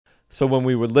So when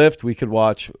we would lift, we could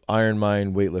watch Iron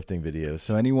Mind weightlifting videos.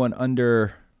 So anyone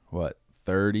under,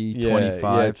 30, yeah, 25?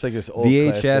 Yeah, it's like this old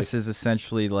VHS classic. is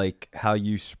essentially like how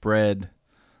you spread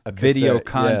A video cassette,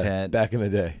 content back in the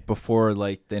day. before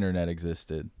like the internet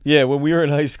existed. Yeah, when we were in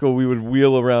high school, we would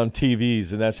wheel around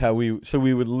TVs, and that's how we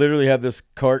would literally have this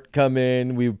cart come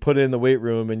in, we would put it in the weight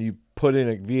room, and you put in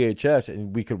a VHS,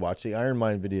 and we could watch the Iron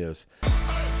Mind videos.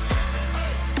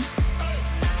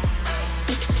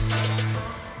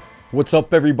 What's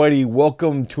up, everybody?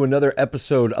 Welcome to another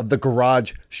episode of the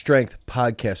Garage Strength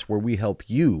Podcast, where we help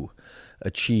you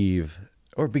achieve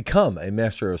or become a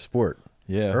master of sport.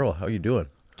 Yeah. Earl, how you doing?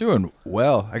 Doing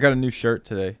well. I got a new shirt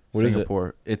today. What is it?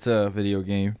 Singapore. It's a video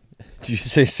game. Did you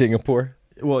say Singapore?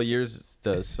 Well, yours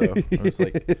does. So I was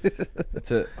like, it's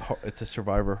a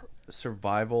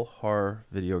survival horror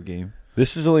video game.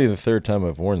 This is only the third time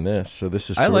I've worn this, so this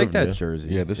is. I sort like of that new.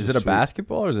 jersey. Yeah, this is it a sweet.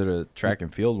 basketball or is it a track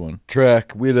and field one?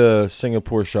 Track. We had a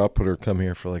Singapore shot putter come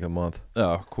here for like a month.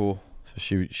 Oh, cool.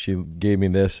 So she gave me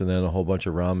this and then a whole bunch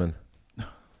of ramen,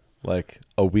 like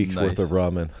a week's worth of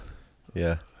ramen.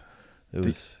 Yeah, it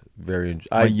was very.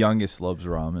 My youngest loves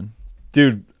ramen.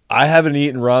 Dude, I haven't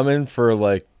eaten ramen for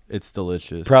like It's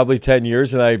delicious. probably 10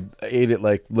 years, and I ate it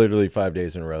like literally 5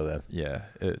 days in a row. Then Yeah,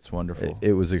 it's wonderful.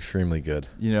 it was extremely good.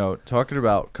 You know, talking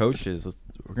about coaches,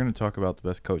 we're going to talk about the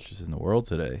best coaches in the world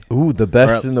today, Ooh, the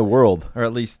best in the world. or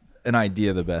at least an idea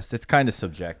of the best. It's kind of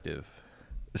subjective.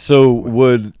 So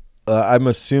would I'm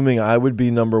assuming I would be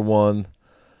number one.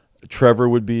 Trevor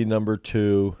would be number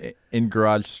two. In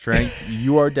garage strength,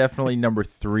 you are definitely number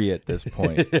 3 at this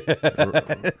point.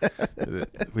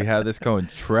 We have this going.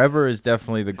 Trevor is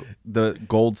definitely the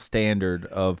gold standard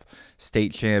of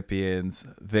state champions,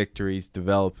 victories,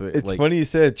 development. It's funny you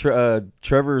said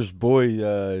Trevor's boy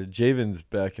Javen's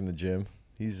back in the gym.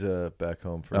 He's back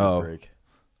home for a break.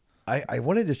 I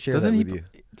wanted to share that with you.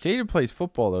 Jaden plays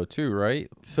football though too, right?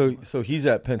 So he's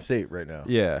at Penn State right now.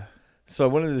 Yeah. So I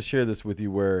wanted to share this with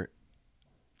you, where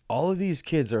all of these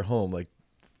kids are home, like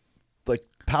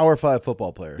Power 5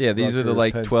 football players. Yeah, these are the Rutgers,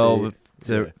 like Penn 12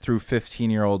 State. through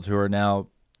 15-year-olds who are now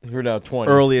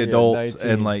 20, early yeah, adults 19.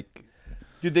 and like.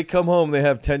 Dude, they come home, they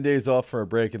have 10 days off for a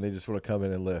break, and they just want to come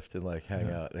in and lift and like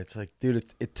hang out. And it's like, dude,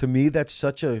 to me, that's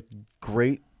such a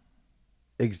great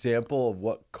example of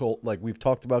what like we've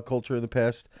talked about culture in the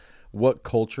past, what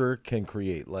culture can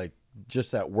create, like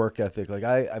just that work ethic. Like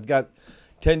I've got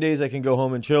 10 days I can go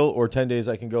home and chill, or 10 days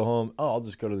I can go home. Oh, I'll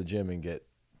just go to the gym and get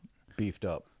beefed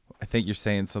up. I think you're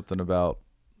saying something about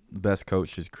the best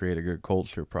coaches create a good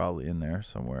culture, probably in there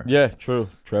somewhere. Yeah, true.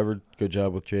 Trevor, good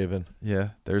job with Javen. Yeah,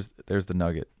 there's the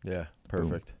nugget. Yeah,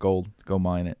 perfect. Boom. Gold, go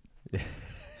mine it.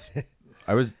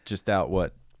 I was just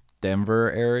out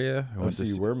Denver area. So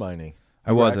you were mining.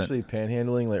 I wasn't actually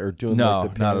panhandling or doing no,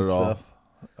 like the not pan at all. stuff?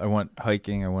 I went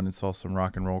hiking. I went and saw some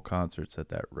rock and roll concerts at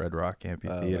that Red Rock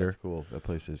Amphitheater. That's cool. That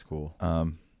place is cool.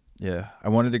 Yeah, I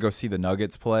wanted to go see the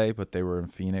Nuggets play, but they were in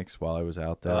Phoenix while I was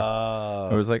out there.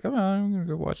 I was like, I'm going to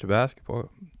go watch a basketball.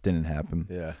 Didn't happen.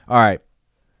 Yeah. All right,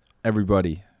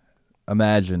 everybody,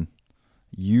 imagine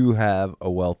you have a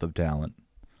wealth of talent,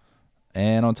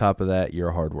 and on top of that, you're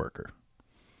a hard worker.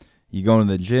 You go to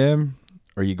the gym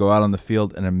or you go out on the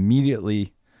field, and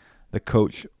immediately the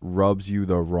coach rubs you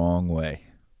the wrong way.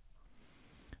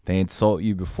 They insult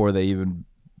you before they even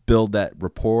build that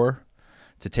rapport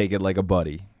to take it like a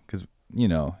buddy. Because, you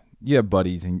have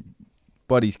buddies, and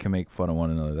buddies can make fun of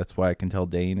one another. That's why I can tell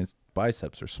Dane his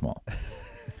biceps are small.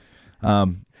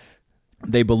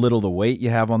 They belittle the weight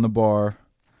you have on the bar.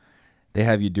 They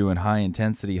have you doing high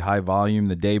intensity, high volume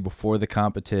the day before the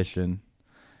competition.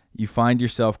 You find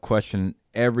yourself questioning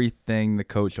everything the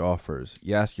coach offers.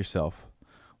 You ask yourself,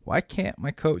 why can't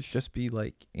my coach just be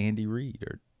like Andy Reid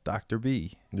or Dr.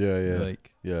 B? Yeah.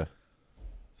 Yeah.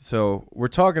 So we're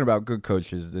talking about good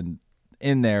coaches, and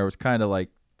in there was kind of like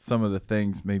some of the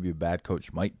things maybe a bad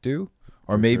coach might do,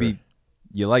 or maybe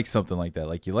you like something like that.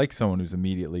 Like you like someone who's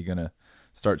immediately going to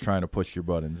start trying to push your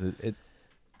buttons. It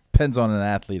depends on an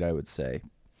athlete, I would say.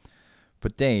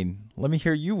 But Dane, let me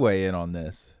hear you weigh in on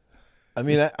this. I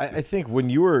mean, I think when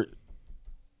you were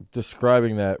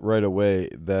describing that right away,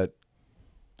 that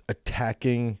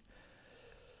attacking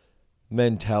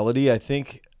mentality, I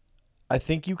think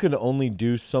you can only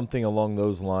do something along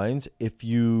those lines if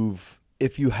you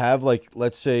have, like,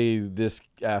 let's say this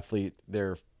athlete,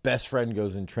 their best friend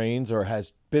goes and trains or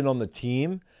has been on the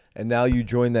team, and now you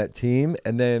join that team,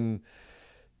 and then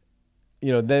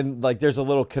like there's a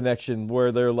little connection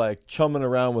where they're like chumming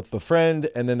around with the friend,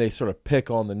 and then they sort of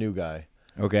pick on the new guy.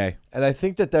 Okay. And I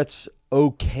think that's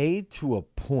okay to a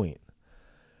point.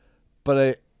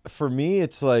 But for me,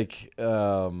 it's like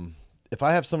if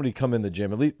I have somebody come in the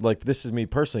gym, at least like this is me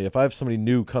personally, if I have somebody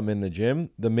new come in the gym,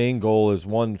 the main goal is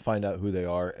one, find out who they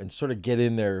are and sort of get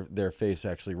in their face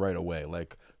actually right away.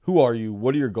 Like, who are you?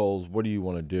 What are your goals? What do you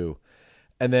want to do?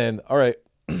 And then, all right,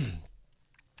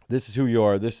 this is who you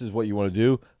are. This is what you want to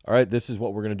do. All right, this is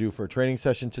what we're going to do for a training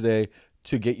session today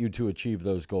to get you to achieve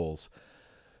those goals.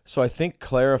 So I think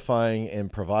clarifying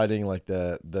and providing like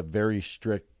the very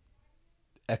strict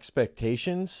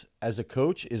expectations as a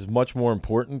coach is much more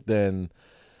important than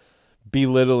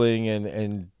belittling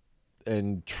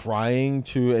and trying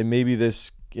to, and maybe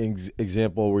this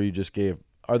example where you just gave,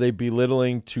 are they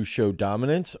belittling to show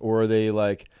dominance, or are they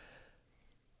like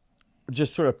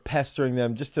just sort of pestering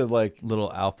them just to like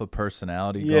Little alpha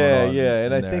personality going on.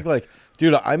 And I think like,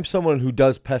 dude, I'm someone who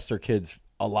does pester kids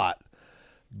a lot,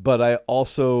 but I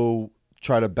also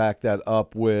try to back that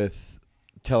up with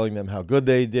telling them how good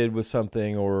they did with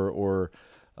something, or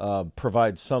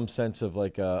provide some sense of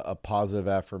like a positive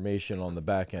affirmation on the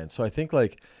back end. So I think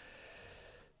like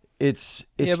it's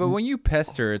but when you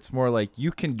pester, it's more like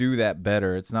you can do that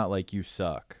better. It's not like you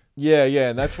suck. Yeah,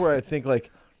 and that's where I think like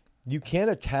you can't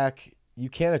attack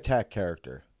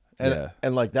character.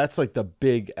 And like that's like the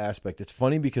big aspect. It's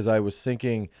funny because I was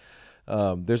thinking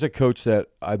there's a coach that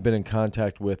I've been in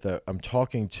contact with that I'm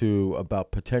talking to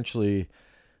about potentially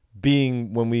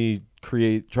being, when we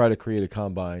try to create a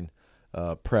combine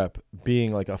prep,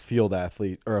 being like a field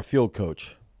athlete or a field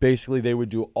coach. Basically, they would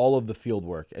do all of the field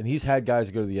work. And he's had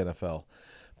guys go to the NFL,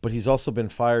 but he's also been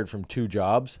fired from 2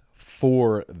 jobs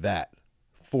for that,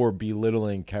 for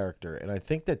belittling character. And I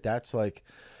think that that's like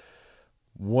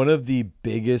one of the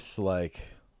biggest like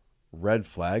red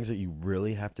flags that you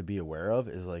really have to be aware of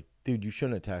is like, dude, you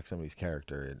shouldn't attack somebody's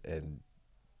character and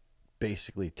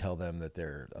basically tell them that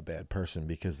they're a bad person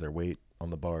because their weight on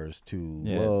the bar is too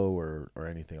low or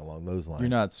anything along those lines. You're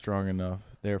not strong enough,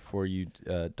 therefore you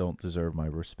don't deserve my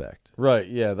respect. Right,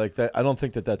 yeah, like that. I don't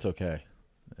think that that's okay.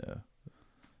 Yeah.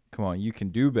 Come on, you can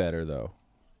do better though.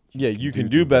 You can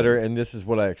do better, and this is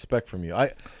what I expect from you.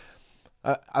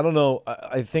 I don't know.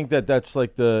 I think that that's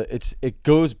like it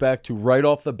goes back to right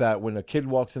off the bat when a kid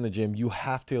walks in the gym, you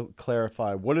have to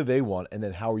clarify what do they want, and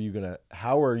then how are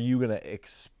you gonna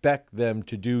expect them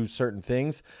to do certain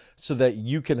things so that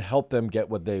you can help them get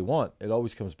what they want. It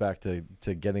always comes back to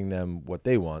getting them what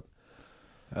they want.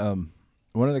 One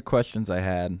of the questions I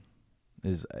had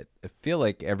is I feel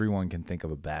like everyone can think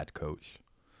of a bad coach.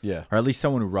 Yeah. Or at least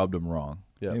someone who rubbed them wrong.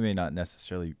 Yeah. They may not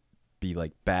necessarily be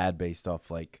like bad based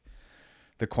off like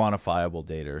the quantifiable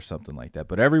data or something like that.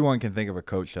 But everyone can think of a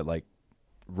coach that like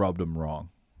rubbed them wrong.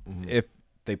 Mm-hmm. If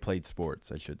they played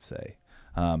sports, I should say.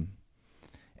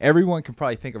 Everyone can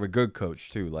probably think of a good coach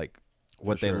too, like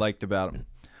what they liked about him.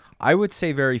 I would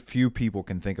say very few people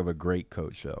can think of a great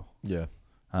coach though. Yeah.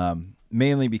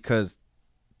 Mainly because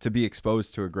to be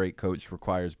exposed to a great coach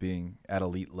requires being at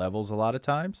elite levels a lot of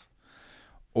times,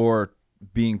 or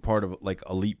being part of like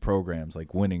elite programs,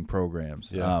 like winning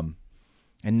programs. Yeah.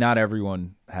 And not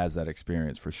everyone has that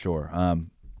experience for sure.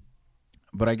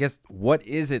 But I guess what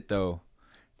is it though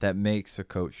that makes a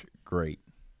coach great?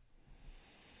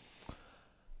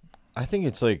 I think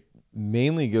it's like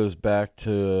mainly goes back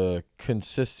to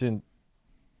consistent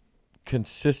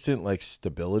like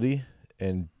stability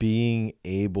and being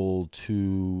able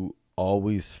to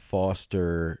always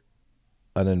foster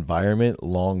an environment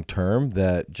long term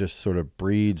that just sort of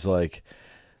breeds like,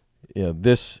 you know,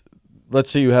 this. Let's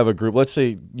say you have a group, let's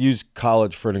say use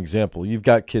college for an example. You've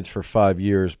got kids for 5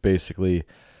 years, basically.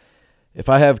 If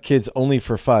I have kids only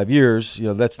for 5 years, you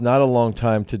know, that's not a long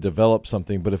time to develop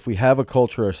something. But if we have a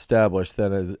culture established,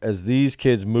 then as these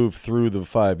kids move through the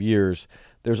 5 years,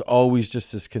 there's always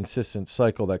just this consistent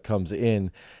cycle that comes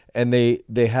in. And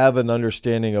they have an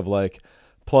understanding of like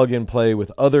plug and play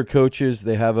with other coaches.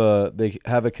 They have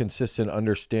a consistent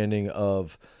understanding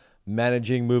of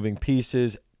managing moving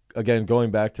pieces. Again,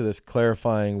 going back to this,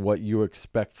 clarifying what you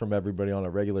expect from everybody on a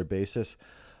regular basis.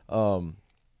 And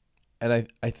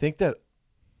I think that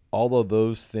all of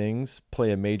those things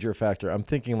play a major factor. I'm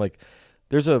thinking like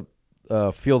there's a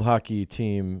field hockey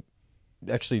team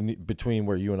actually between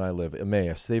where you and I live,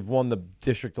 Emmaus. They've won the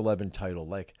District 11 title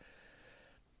like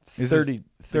 30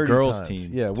 girls times.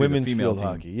 team. Yeah, women's field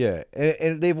hockey. Yeah.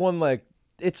 And they've won like,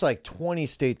 it's like 20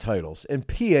 state titles. And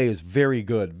PA is very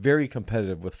good, very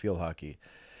competitive with field hockey.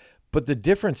 But the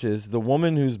difference is the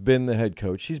woman who's been the head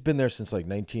coach, she's been there since like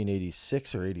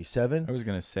 1986 or 87. I was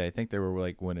going to say, I think they were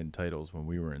like winning titles when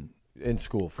we were in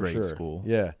school, for grade sure. School.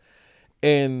 Yeah.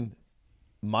 And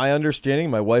my understanding,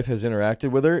 my wife has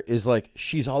interacted with her, is like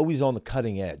she's always on the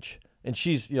cutting edge. And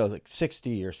she's, you know, like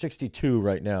 60 or 62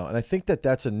 right now. And I think that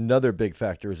that's another big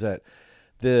factor is that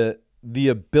the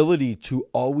ability to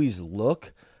always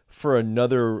look for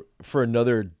another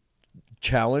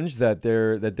challenge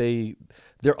they're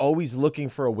always looking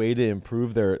for a way to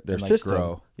improve their And, system.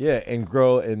 grow. Yeah, and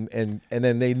grow and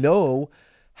then they know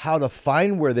how to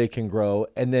find where they can grow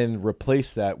and then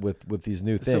replace that with these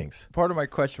new things. So part of my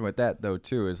question with that though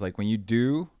too is like when you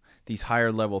do these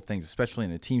higher level things, especially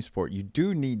in a team sport, you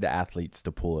do need the athletes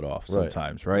to pull it off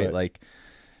sometimes, right? Like,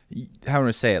 how am I going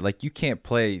to say it? Like, you can't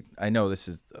play, I know this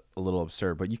is a little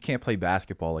absurd, but you can't play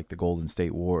basketball like the Golden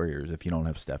State Warriors if you don't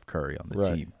have Steph Curry on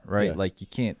the team, right? Yeah. Like, you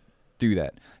can't do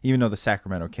that, even though the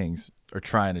Sacramento Kings are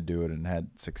trying to do it and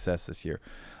had success this year.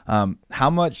 How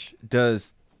much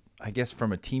does, I guess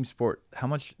from a team sport, how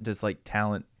much does like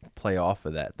talent play off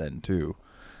of that then too?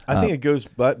 I think it goes,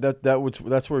 but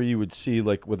that's where you would see,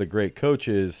 like, with a great coach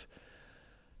is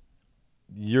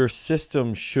your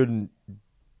system can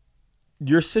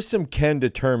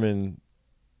determine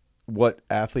what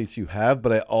athletes you have,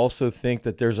 but I also think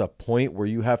that there's a point where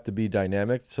you have to be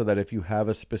dynamic so that if you have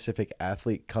a specific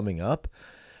athlete coming up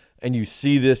and you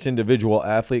see this individual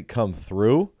athlete come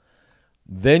through,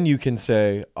 then you can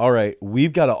say, all right,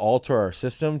 we've got to alter our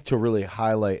system to really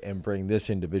highlight and bring this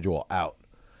individual out.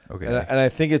 Okay. And I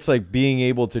think it's like being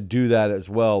able to do that as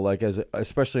well, like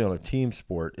especially on a team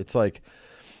sport. It's like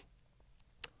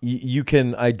you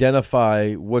can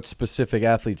identify what specific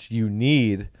athletes you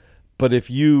need, but if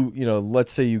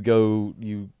let's say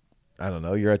I don't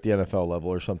know, you're at the NFL level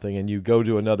or something and you go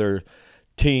to another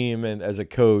team and as a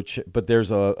coach, but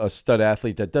there's a stud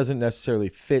athlete that doesn't necessarily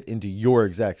fit into your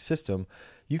exact system,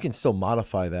 you can still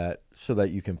modify that so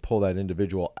that you can pull that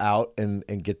individual out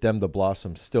and get them to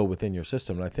blossom still within your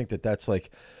system. And I think that's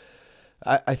like,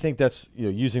 I think that's,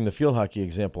 using the field hockey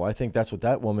example, I think that's what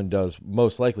that woman does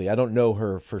most likely. I don't know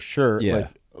her for sure, like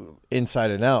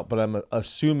inside and out, but I'm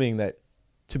assuming that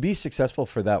to be successful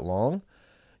for that long,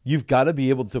 you've got to be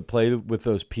able to play with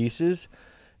those pieces.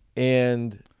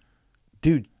 And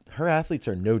dude, her athletes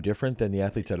are no different than the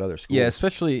athletes at other schools. Yeah,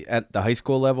 especially at the high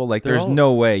school level. Like, there's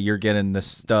no way you're getting the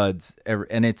studs ever.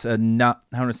 And it's not,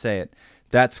 how to say it,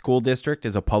 that school district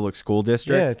is a public school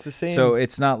district. Yeah, it's the same. So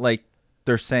it's not like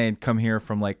they're saying come here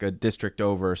from like a district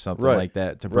over or something like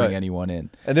that to bring anyone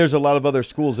in. And there's a lot of other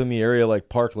schools in the area like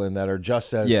Parkland that are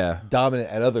just as dominant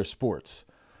at other sports.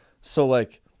 So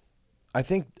like, I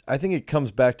think it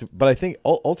comes back to, but I think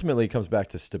ultimately it comes back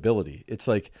to stability. It's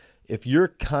like, if you're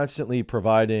constantly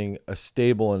providing a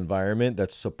stable environment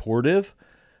that's supportive,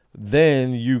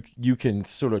 then you can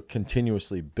sort of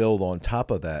continuously build on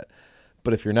top of that.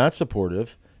 But if you're not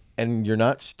supportive and you're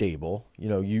not stable,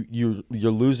 you're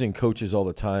losing coaches all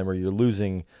the time, or you're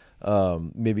losing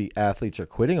maybe athletes are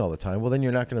quitting all the time. Well, then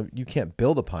you can't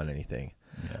build upon anything.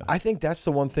 Yeah. I think that's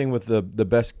the one thing with the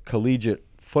best collegiate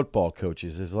football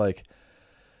coaches is like,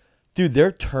 dude,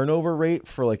 their turnover rate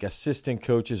for like assistant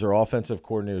coaches or offensive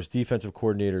coordinators, defensive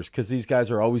coordinators, because these guys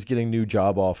are always getting new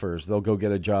job offers. They'll go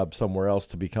get a job somewhere else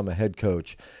to become a head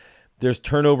coach. There's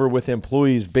turnover with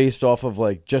employees based off of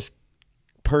like just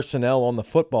personnel on the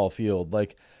football field.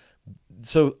 Like,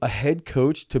 so a head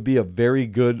coach to be a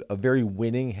very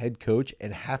winning head coach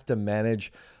and have to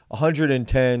manage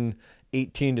 110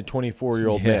 18 to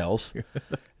 24-year-old males,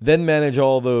 then manage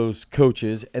all those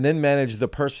coaches, and then manage the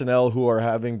personnel who are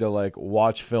having to like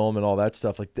watch film and all that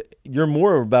stuff. Like you're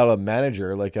more about a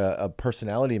manager, like a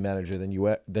personality manager than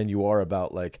you are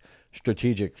about like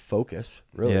strategic focus,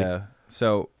 really. Yeah.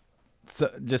 So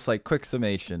just like quick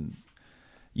summation,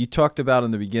 you talked about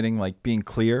in the beginning, like being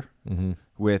clear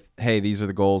with, hey, these are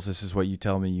the goals. This is what you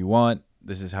tell me you want.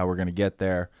 This is how we're going to get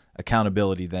there.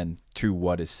 Accountability then to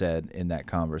what is said in that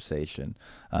conversation.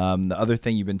 The other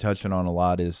thing you've been touching on a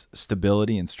lot is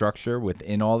stability and structure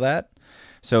within all that.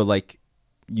 So like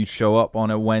you show up on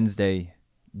a Wednesday,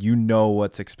 you know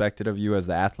what's expected of you as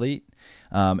the athlete,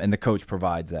 and the coach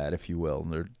provides that, if you will.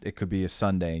 Or it could be a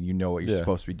Sunday and you know what you're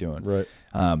supposed to be doing. Right.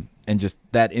 And just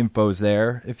that info's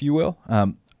there, if you will.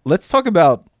 Let's talk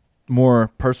about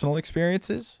more personal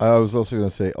experiences. I was also going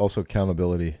to say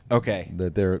accountability. Okay.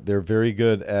 That they're very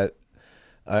good at.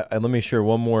 Let me share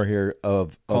one more here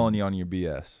of calling you on your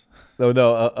BS. No.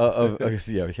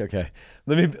 Okay.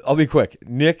 I'll be quick.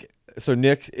 Nick's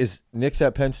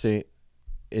at Penn State,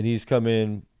 and he's come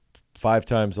in 5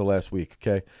 times the last week.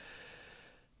 Okay.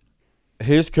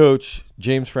 His coach,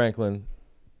 James Franklin,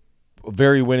 a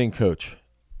very winning coach,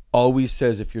 always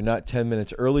says if you're not 10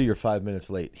 minutes early, you're 5 minutes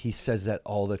late. He says that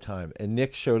all the time. And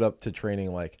Nick showed up to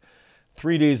training like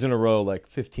 3 days in a row, like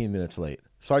 15 minutes late.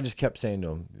 So I just kept saying to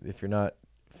him, if you're not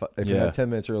 10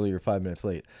 minutes early, you're 5 minutes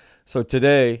late. So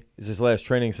today is his last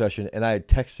training session, and I had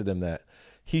texted him that.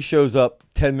 He shows up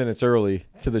 10 minutes early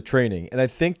to the training. And I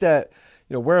think that,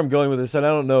 where I'm going with this, and I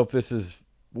don't know if this is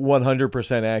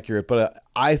 100% accurate, but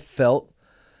I felt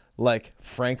like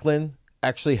Franklin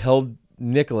actually held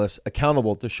Nicholas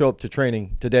accountable to show up to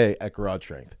training today at Garage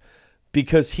Strength,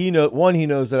 because he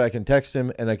knows that I can text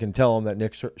him and I can tell him that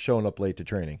Nick's showing up late to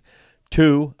training.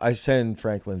 2, I send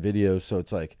Franklin videos, so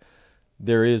it's like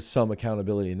there is some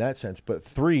accountability in that sense. But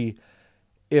 3,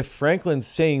 if Franklin's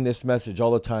saying this message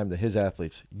all the time to his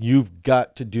athletes, you've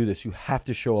got to do this. You have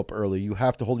to show up early. You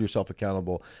have to hold yourself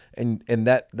accountable. And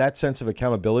that sense of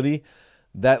accountability,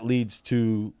 that leads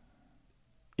to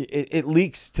it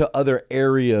leaks to other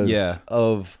areas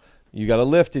of you got to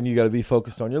lift and you got to be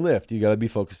focused on your lift. You got to be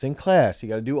focused in class. You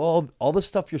got to do all the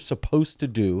stuff you're supposed to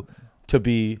do to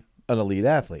be an elite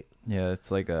athlete. Yeah, it's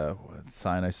like a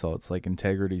sign I saw. It's like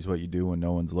integrity is what you do when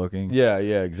no one's looking. Yeah,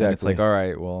 exactly. And it's like, all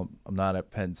right, well, I'm not at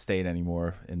Penn State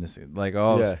anymore in this. Like,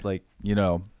 like,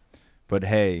 but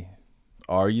hey,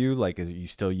 are you? Like, are you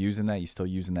still using that? You still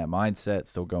using that mindset?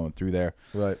 Still going through there?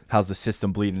 Right. How's the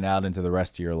system bleeding out into the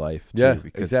rest of your life? Too? Yeah,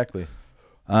 Because, exactly.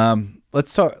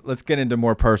 Let's talk. Let's get into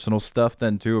more personal stuff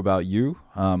then too about you.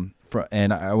 And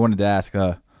I wanted to ask,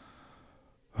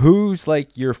 who's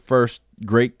like your first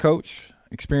great coach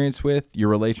experience with, your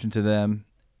relation to them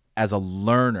as a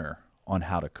learner on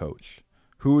how to coach?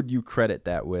 Who would you credit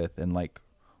that with, and like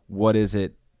what is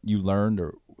it you learned,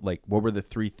 or like what were the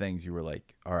 3 things you were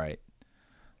like, all right,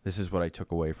 this is what I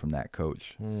took away from that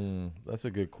coach? That's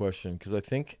a good question, because I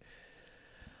think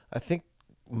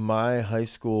my high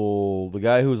school, the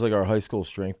guy who was like our high school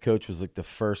strength coach, was like the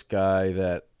first guy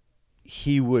that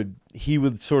he would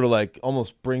sort of like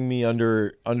almost bring me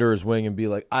under his wing and be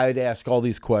like, I'd ask all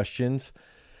these questions.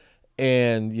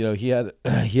 And, he had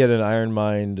an Iron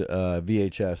Mind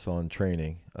VHS on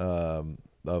training of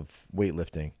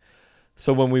weightlifting.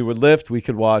 So when we would lift, we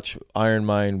could watch Iron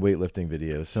Mind weightlifting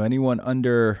videos. So anyone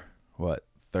under,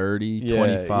 30,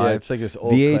 25? Yeah, it's like this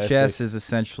old VHS classic. is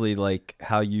essentially like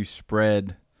how you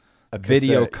spread A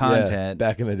video cassette, content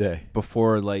back in the day.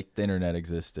 before like the internet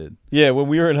existed. Yeah, when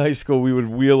we were in high school, we would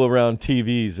wheel around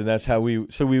TVs, and that's how we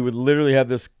would literally have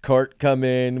this cart come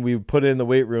in, we would put it in the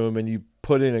weight room, and you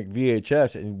put in a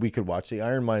VHS, and we could watch the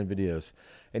Iron Mind videos.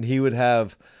 And he would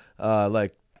have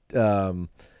Powerlifting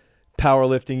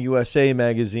USA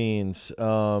magazines,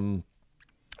 and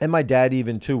my dad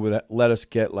even too would let us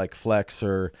get like Flex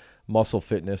or Muscle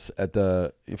Fitness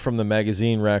from the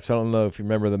magazine racks. I don't know if you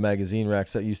remember the magazine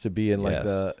racks that used to be in like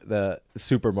the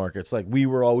supermarkets. Like we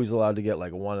were always allowed to get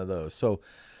like one of those. So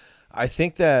I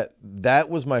think that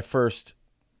was my first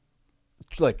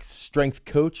like strength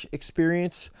coach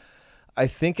experience. I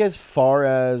think as far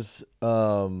as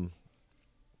for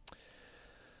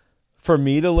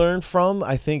me to learn from,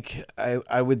 I think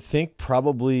I would think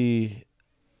probably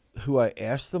who I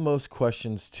asked the most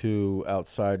questions to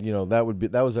outside,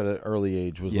 that was at an early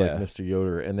age, was like Mr.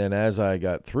 Yoder. And then as I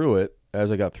got through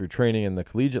training in the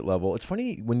collegiate level, it's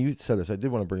funny when you said this, I did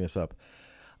want to bring this up.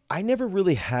 I never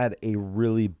really had a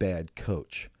really bad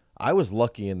coach. I was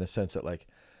lucky in the sense that like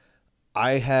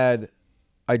I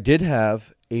did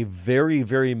have a very,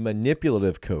 very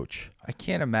manipulative coach. I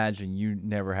can't imagine you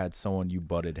never had someone you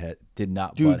butt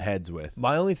heads with.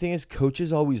 My only thing is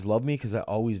coaches always loved me because I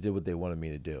always did what they wanted me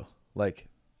to do. Like,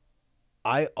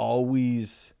 I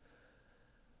always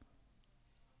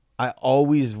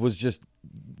was just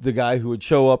the guy who would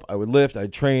show up. I would lift,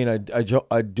 I'd train,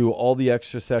 I'd do all the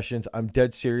extra sessions. I'm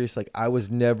dead serious. Like, I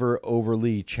was never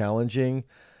overly challenging.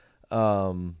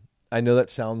 I know that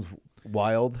sounds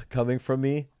wild coming from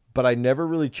me, but I never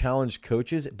really challenged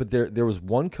coaches. But there was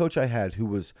one coach I had who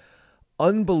was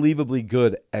unbelievably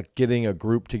good at getting a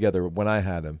group together when I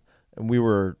had him. And we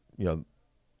were,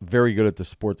 very good at the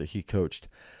sport that he coached.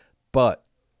 But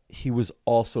he was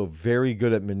also very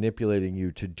good at manipulating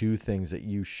you to do things that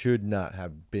you should not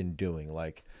have been doing.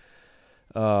 Like,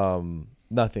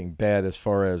 nothing bad as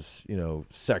far as,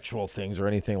 sexual things or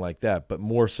anything like that, but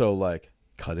more so like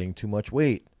cutting too much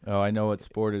weight. Oh, I know what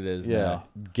sport it is now.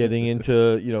 Getting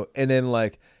into, and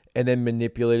then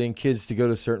manipulating kids to go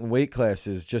to certain weight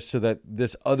classes just so that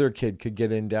this other kid could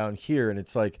get in down here. And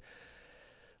it's like,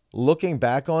 looking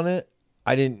back on it,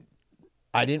 I didn't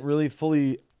really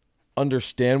fully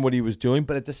understand what he was doing,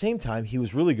 but at the same time, he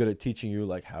was really good at teaching you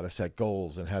like how to set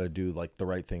goals and how to do like the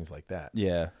right things like that.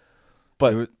 Yeah.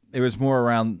 But it was more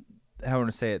around, how I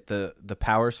want to say it, the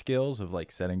power skills of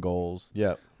like setting goals.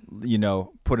 Yeah.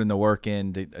 Putting the work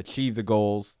in to achieve the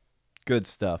goals, good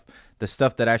stuff. The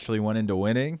stuff that actually went into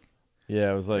winning.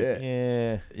 Yeah, it was like,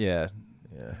 yeah,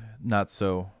 not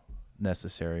so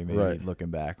necessary. Maybe Right.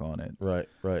 looking back on it. Right.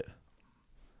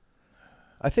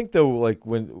 I think though, like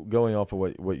when going off of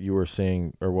what you were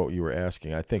saying or what you were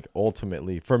asking, I think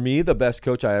ultimately for me the best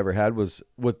coach I ever had was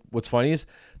what's funny is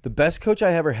the best coach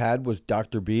I ever had was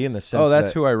Dr. B in the sense Oh, that's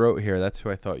that, who I wrote here. That's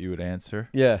who I thought you would answer.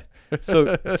 yeah.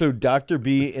 So Dr.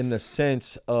 B in the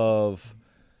sense of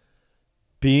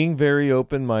being very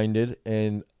open-minded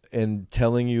and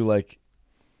telling you like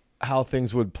how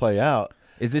things would play out.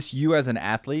 Is this you as an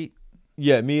athlete?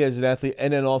 Yeah, me as an athlete,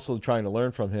 and then also trying to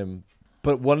learn from him.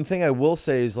 But one thing I will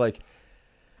say is like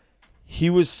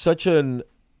he was such an,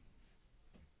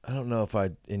 I don't know if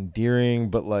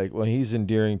endearing, but like, well, he's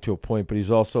endearing to a point, but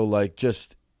he's also like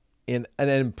just an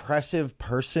impressive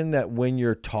person that when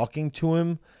you're talking to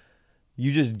him,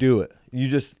 you just do it. You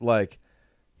just like,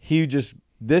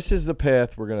 this is the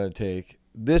path we're going to take.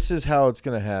 This is how it's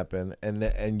going to happen.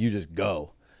 And you just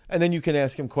go. And then you can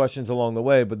ask him questions along the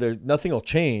way, but nothing will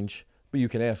change, but you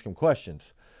can ask him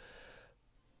questions.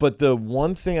 But the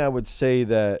one thing I would say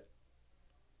that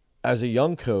as a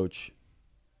young coach,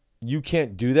 you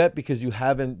can't do that because you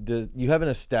haven't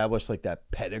established like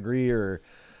that pedigree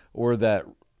or that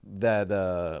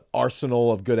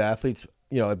arsenal of good athletes.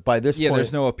 You know, by this point,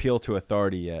 there's no appeal to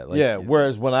authority yet. Like, yeah.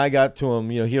 Whereas when I got to him,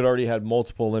 he had already had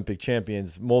multiple Olympic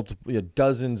champions,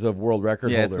 dozens of world record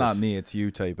yeah, holders. it's not me, it's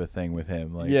you type of thing with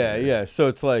him. Like, yeah. So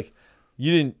it's like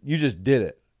you just did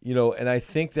it. And I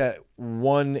think that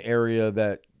one area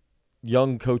that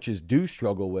young coaches do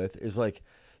struggle with is like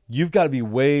you've got to be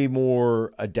way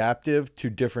more adaptive to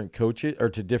different coaches or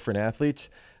to different athletes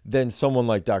than someone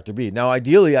like Dr. B. Now,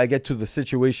 ideally, I get to the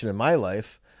situation in my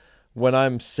life when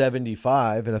I'm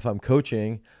 75 and if I'm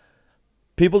coaching,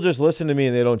 people just listen to me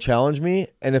and they don't challenge me.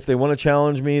 And if they want to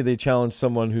challenge me, they challenge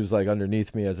someone who's like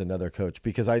underneath me as another coach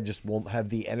because I just won't have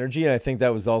the energy. And I think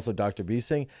that was also Dr. B's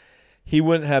thing. He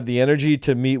wouldn't have the energy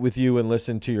to meet with you and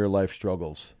listen to your life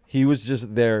struggles. He was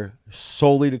just there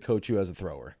solely to coach you as a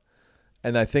thrower.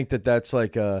 And I think that's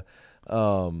like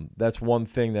that's one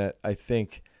thing that I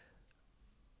think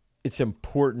it's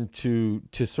important to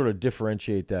sort of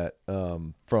differentiate that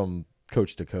from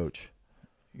coach to coach.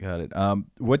 Got it.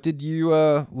 What did you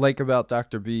like about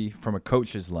Dr. B from a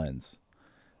coach's lens?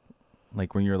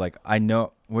 Like when you're like, I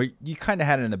know, where you kind of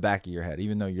had it in the back of your head,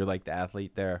 even though you're like the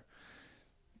athlete there.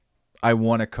 I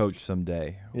want to coach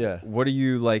someday. Yeah. What are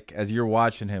you like as you're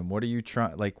watching him? What are you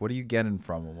trying? Like, what are you getting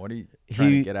from him? What are you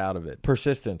trying to get out of it?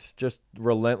 Persistence, just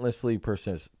relentlessly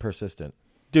persistent.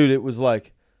 Dude, it was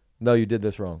like, no, you did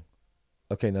this wrong.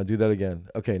 Okay, now do that again.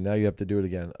 Okay, now you have to do it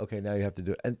again. Okay, now you have to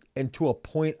do it. And to a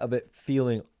point of it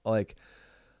feeling like,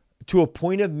 to a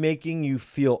point of making you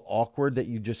feel awkward that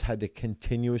you just had to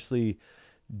continuously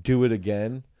do it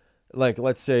again. Like,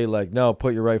 let's say, like, no,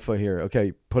 put your right foot here.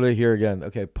 Okay, put it here again.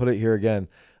 Okay, put it here again.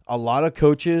 A lot of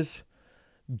coaches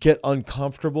get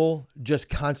uncomfortable just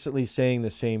constantly saying the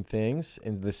same things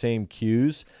and the same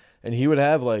cues. And he would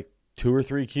have, like, 2 or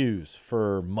 3 cues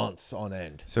for months on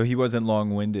end. So he wasn't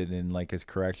long-winded in, like, his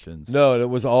corrections. No, it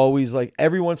was always, like,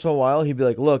 every once in a while, he'd be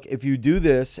like, look, if you do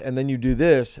this and then you do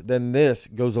this, then this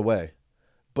goes away.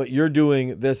 But you're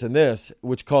doing this and this,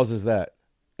 which causes that.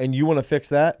 And you want to fix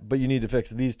that, but you need to fix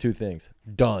these 2 things.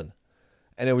 Done.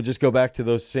 And it would just go back to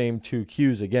those same 2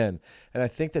 cues again. And I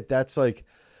think that that's like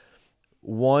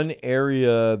one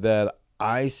area that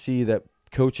I see that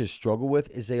coaches struggle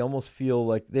with is they almost feel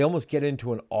like they almost get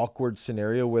into an awkward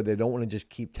scenario where they don't want to just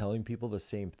keep telling people the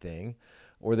same thing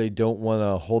or they don't want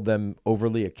to hold them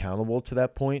overly accountable to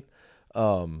that point.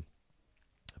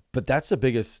 But that's the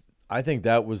biggest, I think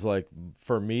that was like,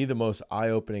 for me, the most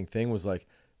eye-opening thing was like,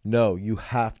 no, you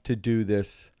have to do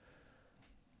this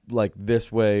like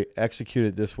this way, execute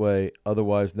it this way.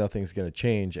 Otherwise, nothing's going to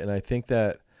change. And I think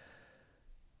that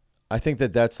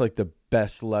that's like the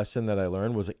best lesson that I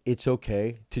learned was like, it's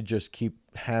okay to just keep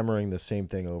hammering the same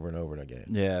thing over and over again.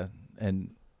 Yeah.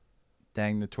 And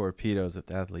dang the torpedoes at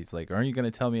the athletes. Like, aren't you going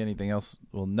to tell me anything else?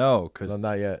 Well, no, because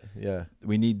not yet. Yeah.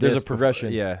 We need There's this a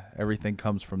progression. Yeah. Everything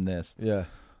comes from this. Yeah.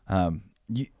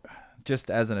 You just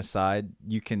as an aside,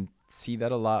 you can see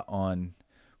that a lot on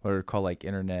what are called like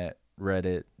internet,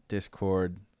 Reddit,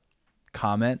 Discord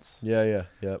comments. Yeah.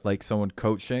 Like someone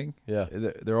coaching. Yeah.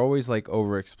 They're always like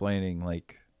over explaining,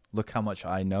 like, look how much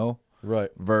I know.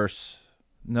 Right. Versus,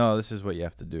 no, this is what you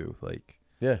have to do. Like,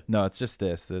 yeah. No, it's just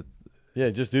this. Yeah,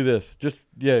 just do this.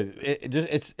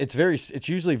 It's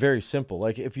usually very simple.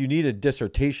 Like if you need a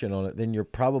dissertation on it, then you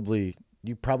probably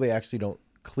actually don't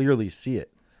clearly see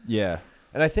it. Yeah.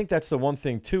 And I think that's the one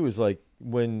thing too is like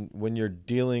when you're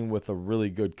dealing with a really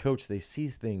good coach, they see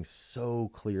things so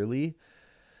clearly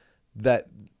that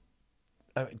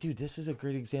dude, this is a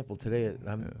great example today.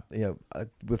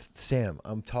 With Sam,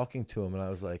 I'm talking to him and I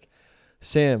was like,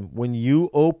 Sam, when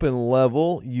you open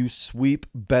level, you sweep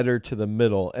better to the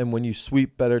middle. And when you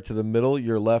sweep better to the middle,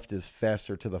 your left is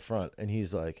faster to the front. And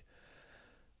he's like,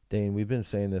 Dane, we've been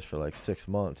saying this for like 6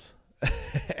 months.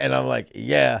 And I'm like,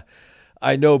 yeah,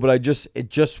 I know. But it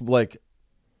just like,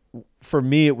 for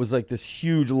me, it was like this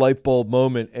huge light bulb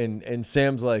moment. And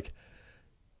Sam's like,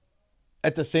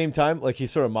 at the same time, like he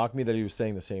sort of mocked me that he was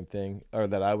saying the same thing, or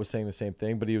that I was saying the same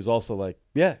thing. But he was also like,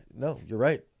 yeah, no, you're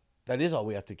right. That is all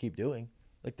we have to keep doing.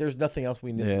 Like, there's nothing else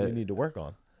we need to work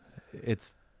on.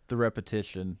 It's the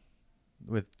repetition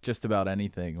with just about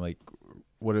anything. Like,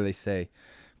 what do they say?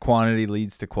 Quantity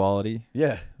leads to quality.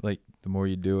 Yeah. Like, the more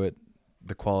you do it,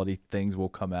 the quality things will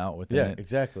come out within it. Yeah,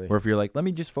 exactly. Or if you're like, let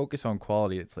me just focus on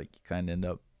quality, it's like you kind of end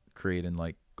up creating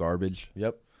like garbage.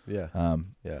 Yep. Yeah.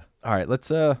 Yeah. All right,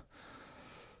 let's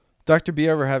Dr. B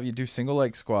ever have you do single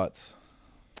leg squats?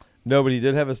 No, but he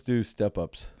did have us do step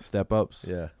ups. Step ups?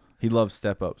 Yeah. He loves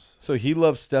step ups. So he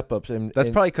loves step ups, and That's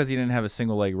probably because he didn't have a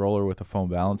single leg roller with a foam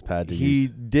balance pad to he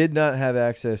use. did not have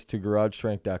access to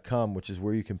GarageStrength.com, which is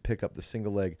where you can pick up the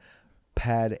single leg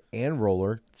pad and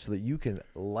roller so that you can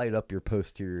light up your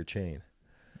posterior chain.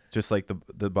 Just like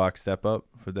the box step up,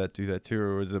 would that do that too,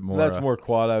 or was it more? That's more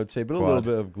quad, I would say, but quad. a little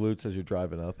bit of glutes as you're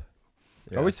driving up.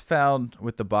 I always found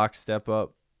with the box step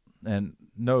up, and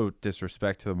no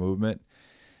disrespect to the movement,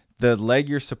 the leg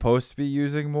you're supposed to be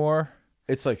using more.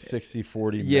 It's like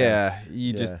 60-40 max.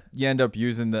 Yeah, you end up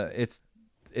using it's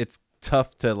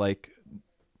tough to like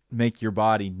make your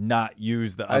body not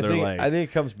use the other leg. I think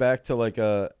it comes back to like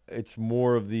it's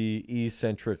more of the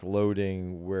eccentric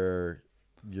loading where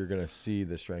you're gonna see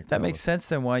the strength. That makes sense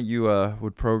then why you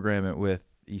would program it with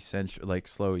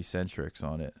slow eccentrics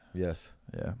on it. Yes.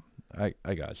 Yeah.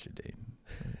 I got you, Dane.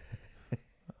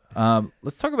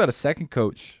 Let's talk about a second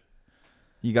coach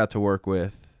you got to work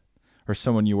with, or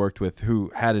someone you worked with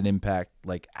who had an impact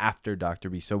like after Dr.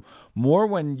 B. So more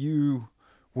when you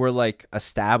were like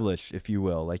established, if you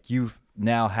will, like you've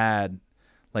now had,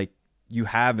 like you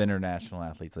have international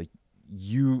athletes, like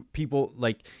people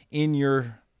like in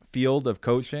your field of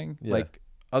coaching, like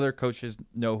other coaches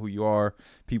know who you are,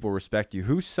 people respect you.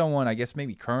 Who's someone, I guess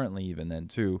maybe currently even then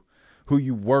too, who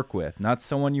you work with, not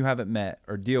someone you haven't met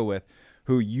or deal with,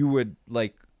 who you would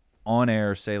like on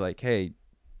air say like, hey,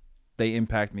 they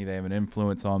impact me, they have an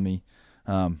influence on me.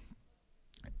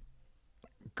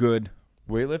 Good.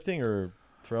 Weightlifting or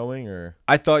throwing or?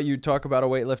 I thought you'd talk about a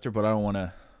weightlifter, but I don't want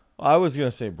to. I was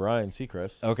gonna say Brian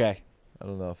Seacrest. Okay. I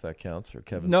don't know if that counts or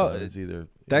Kevin. No, Simon's either.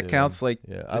 That counts. Like,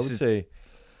 yeah, I would say.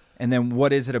 And then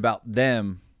what is it about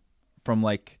them, from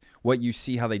like what you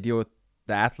see how they deal with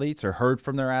the athletes or heard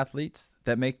from their athletes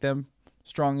that make them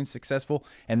strong and successful,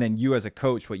 and then you as a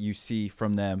coach, what you see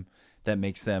from them that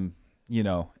makes them,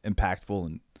 impactful.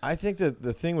 And I think that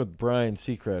the thing with Brian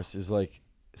Seacrest is like,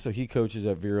 so he coaches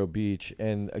at Vero Beach,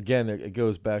 and again, it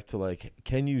goes back to like,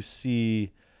 can you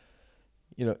see,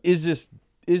 is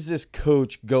this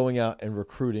coach going out and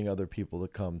recruiting other people to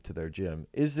come to their gym?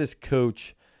 Is this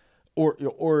coach,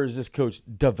 or is this coach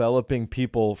developing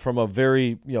people from a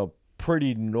very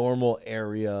pretty normal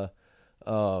area,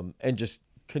 and just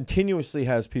continuously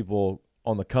has people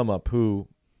on the come up who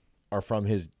are from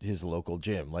his local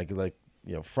gym, like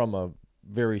from a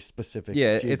very specific.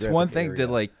 Yeah, it's one thing area. to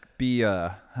like be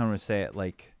how do I say it,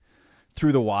 like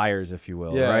through the wires, if you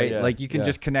will, right? Yeah, like you can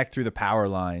just connect through the power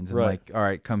lines and right. like, all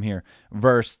right, come here.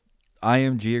 Versus, I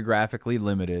am geographically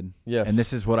limited, yes, and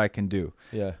this is what I can do.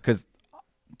 Yeah, because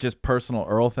just personal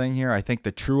Earl thing here, I think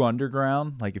the true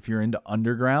underground, like if you're into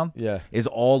underground, is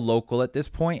all local at this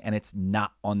point, and it's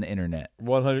not on the internet.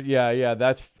 100. Yeah,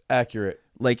 that's accurate.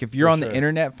 Like if you're on the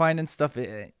internet finding stuff,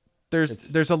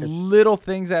 there's little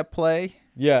things at play.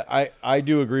 Yeah, I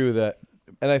do agree with that.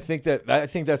 And I think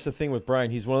that's the thing with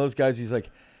Brian. He's one of those guys, he's like,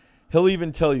 he'll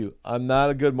even tell you, I'm not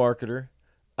a good marketer.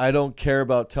 I don't care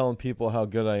about telling people how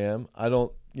good I am. I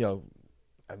don't,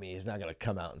 he's not going to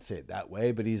come out and say it that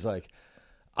way, but he's like,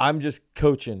 I'm just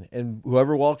coaching, and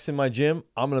whoever walks in my gym,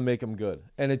 I'm going to make them good.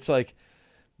 And it's like,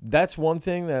 that's one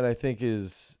thing that I think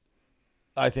is,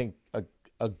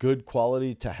 a good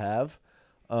quality to have.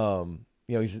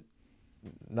 He's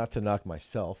not to knock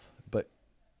myself, but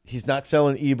he's not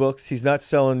selling ebooks. He's not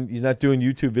doing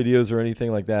YouTube videos or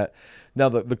anything like that. Now,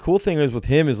 the cool thing is with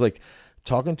him is like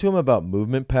talking to him about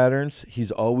movement patterns. He's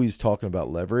always talking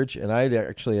about leverage. And I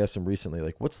actually asked him recently,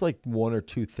 like, what's like one or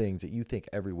two things that you think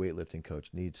every weightlifting coach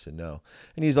needs to know?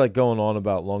 And he's like going on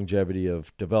about longevity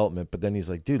of development, but then he's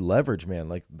like, dude, leverage, man.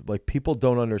 Like people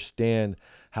don't understand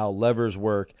how levers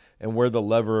work and where the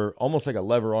lever, almost like a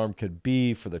lever arm could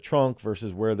be for the trunk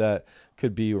versus where that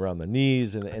could be around the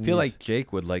knees. And I feel like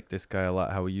Jake would like this guy a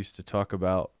lot, how we used to talk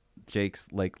about Jake's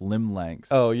like limb lengths.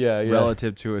 Oh yeah, yeah.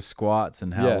 Relative to his squats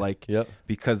and how Yeah, like yep.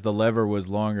 because the lever was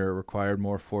longer, it required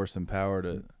more force and power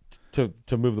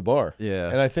to move the bar. Yeah.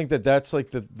 And I think that's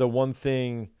like the one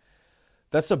thing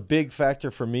that's a big factor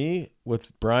for me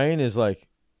with Brian is like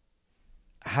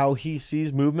how he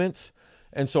sees movements.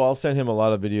 And so I'll send him a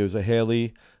lot of videos of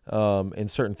Haley and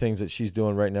certain things that she's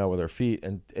doing right now with her feet.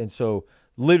 And so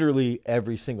literally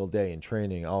every single day in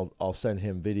training, I'll send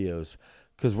him videos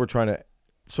because we're trying to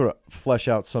sort of flesh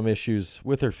out some issues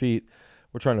with her feet.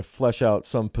 We're trying to flesh out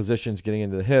some positions getting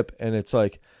into the hip. And it's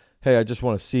like, hey, I just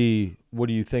want to see, what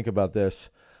do you think about this?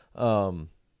 So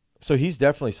he's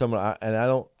definitely someone,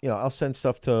 I'll send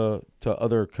stuff to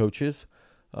other coaches,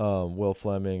 Will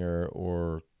Fleming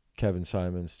or Kevin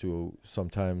Simons too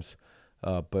sometimes.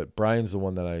 But Brian's the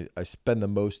one that I spend the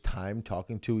most time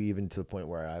talking to, even to the point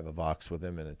where I have a Vox with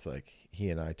him, and it's like he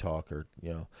and I talk, or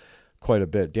quite a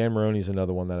bit. Dan Maroney's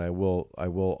another one that I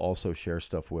will also share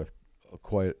stuff with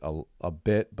quite a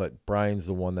bit, but Brian's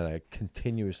the one that I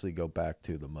continuously go back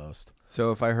to the most.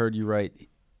 So if I heard you right,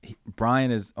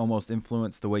 Brian has almost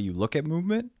influenced the way you look at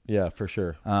movement. Yeah, for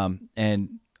sure.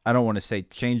 And I don't want to say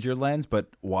change your lens, but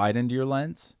widened your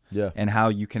lens. Yeah. And how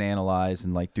you can analyze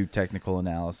and like do technical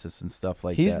analysis and stuff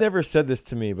like that. He's never said this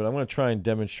to me, but I'm going to try and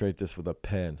demonstrate this with a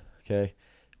pen. Okay.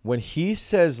 When he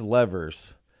says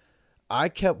levers, I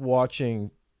kept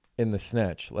watching in the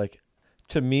snatch. Like,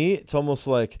 to me, it's almost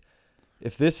like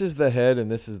if this is the head and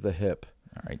this is the hip.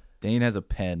 All right. Dane has a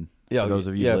pen. Yeah, for those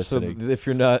of you listening. So if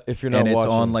you're not and watching, it's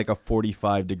on like a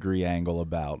 45-degree angle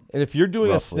about. And if you're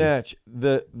doing roughly a snatch,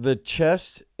 the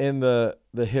chest and the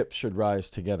hip should rise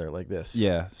together like this.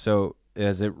 Yeah. So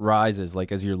as it rises,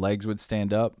 like as your legs would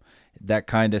stand up, that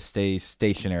kind of stays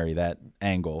stationary, that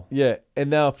angle. Yeah. And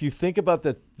now if you think about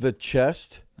the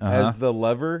chest as the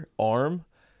lever arm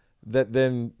that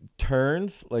then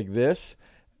turns like this,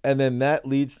 and then that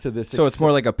leads to this. So it's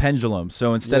more like a pendulum.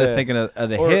 So instead of thinking of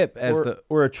the hip as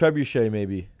or a trebuchet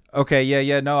maybe. Okay,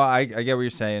 yeah. No, I get what you're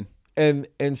saying. And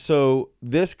so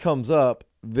this comes up,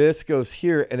 this goes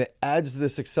here, and it adds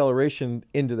this acceleration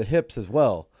into the hips as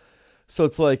well. So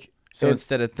it's like. So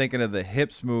instead of thinking of the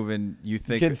hips moving, you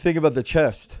can think about the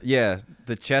chest. Yeah,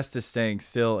 the chest is staying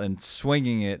still and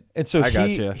swinging it. And so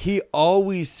he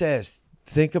always says,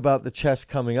 think about the chest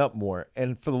coming up more.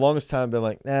 And for the longest time, I've been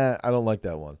like, nah, I don't like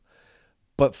that one.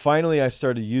 But finally, I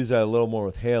started to use that a little more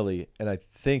with Haley. And I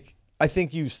think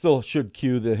you still should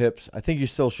cue the hips. I think you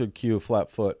still should cue a flat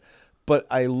foot. But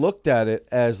I looked at it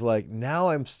as like, now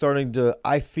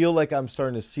I feel like I'm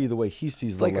starting to see the way he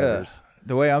sees the levers.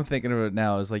 The way I'm thinking of it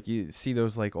now is like you see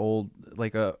those like old,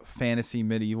 like a fantasy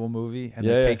medieval movie, and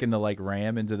they're taking the like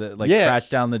ram into the crash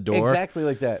down the door. Exactly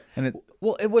like that. And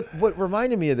what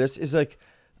reminded me of this is like,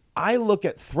 I look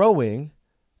at throwing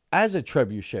as a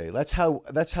trebuchet.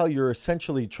 That's how you're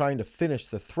essentially trying to finish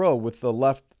the throw, with the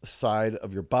left side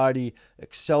of your body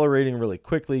accelerating really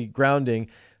quickly, grounding,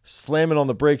 slamming on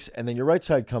the brakes, and then your right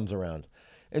side comes around.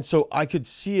 And so I could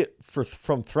see it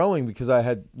from throwing because I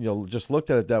had just looked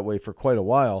at it that way for quite a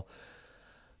while,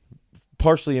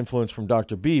 partially influenced from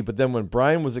Dr. B. But then when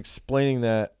Brian was explaining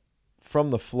that from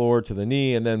the floor to the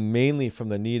knee, and then mainly from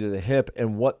the knee to the hip,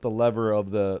 and what the lever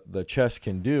of the chest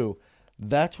can do,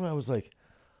 that's when I was like,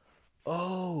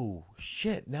 oh,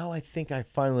 shit, now I think I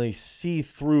finally see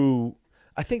through.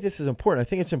 I think this is important. I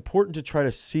think it's important to try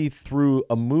to see through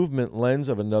a movement lens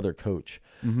of another coach.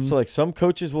 Mm-hmm. So like some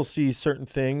coaches will see certain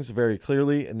things very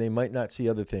clearly, and they might not see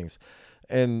other things.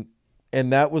 And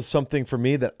that was something for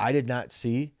me that I did not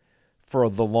see for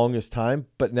the longest time.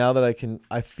 But now that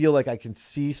I feel like I can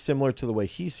see similar to the way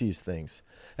he sees things.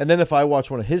 And then if I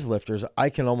watch one of his lifters, I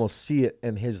can almost see it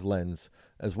in his lens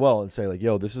as well, and say like,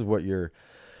 yo, this is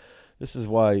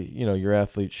why your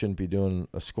athletes shouldn't be doing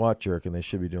a squat jerk and they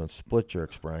should be doing split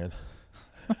jerks, Brian.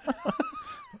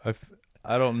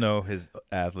 I don't know his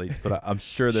athletes, but I'm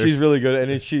sure there's. She's really good,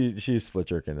 and she's split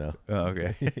jerking now. Oh,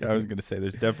 okay. I was gonna say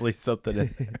there's definitely something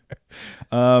in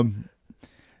there.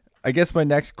 I guess my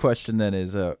next question then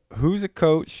is, who's a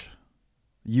coach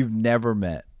you've never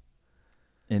met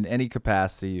in any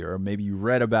capacity, or maybe you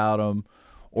read about them,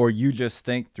 or you just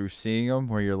think through seeing them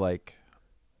where you're like,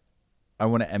 I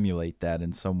want to emulate that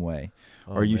in some way,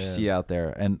 or you see out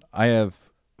there. And I have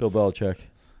Bill Belichick.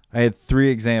 I had 3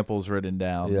 examples written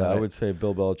down. Yeah, I would say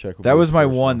Bill Belichick. That was my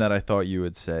one that I thought you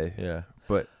would say. Yeah,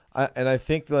 but I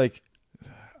think like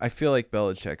I feel like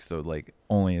Belichick's though like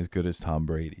only as good as Tom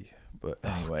Brady. But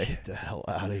anyway, get the hell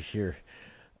out of here.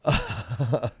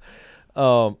 I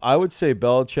would say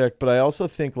Belichick, but I also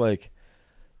think like,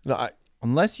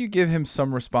 unless you give him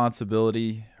some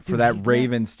responsibility for that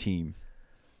Ravens team.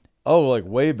 Oh, like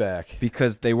way back.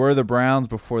 because they were the Browns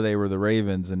before they were the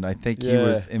Ravens, and I think he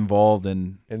was Yeah. involved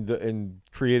in In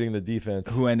creating the defense.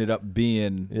 who ended up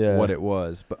being Yeah. what it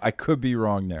was. But I could be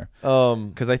wrong there Um.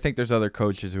 because I think there's other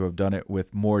coaches who have done it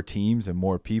with more teams and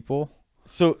more people.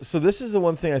 So this is the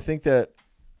one thing I think that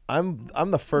I'm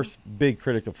the first big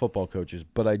critic of football coaches,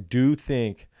 but I do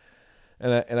think,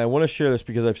 and I want to share this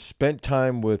because I've spent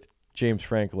time with James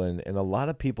Franklin, and a lot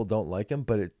of people don't like him,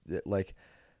 but it like,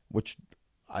 which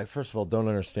I first of all don't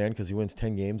understand because he wins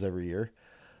 10 games every year,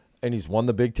 and he's won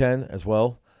the Big Ten as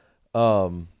well.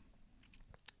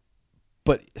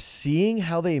 But seeing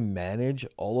how they manage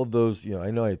all of those,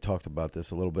 I know I talked about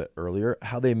this a little bit earlier,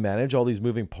 how they manage all these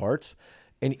moving parts,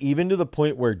 and even to the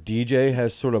point where DJ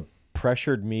has sort of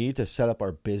pressured me to set up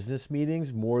our business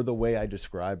meetings more the way I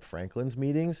described Franklin's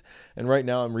meetings. And right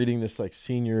now I'm reading this like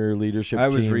senior leadership. I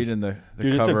was teams. reading the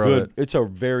Dude, cover of it. It's a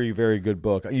very, very good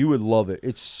book. You would love it.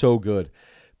 It's so good.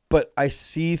 But I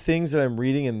see things that I'm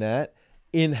reading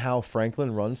in how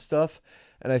Franklin runs stuff.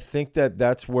 And I think that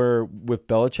that's where with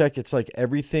Belichick, it's like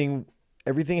everything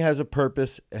has a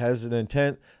purpose. It has an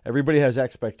intent. Everybody has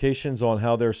expectations on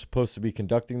how they're supposed to be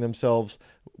conducting themselves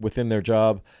within their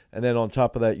job. And then on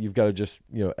top of that, you've got to just,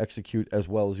 execute as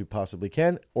well as you possibly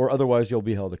can, or otherwise you'll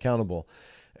be held accountable.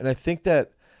 And I think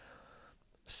that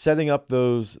setting up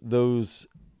those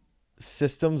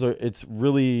systems it's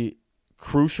really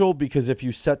crucial, because if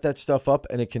you set that stuff up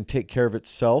and it can take care of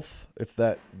itself, if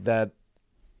that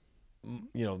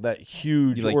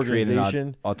huge You like create organization,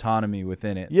 an autonomy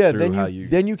within it. yeah, through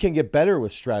then you can get better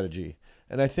with strategy.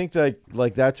 And I think that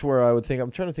like that's where I would think.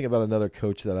 I'm trying to think about another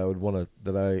coach that I would want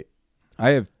to I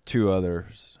have two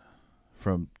others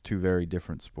from two very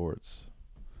different sports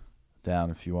down.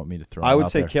 If you want me to throw, I them would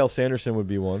out say there. Cale Sanderson would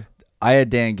be one. I had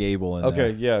Dan Gable in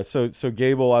Okay, there. yeah. So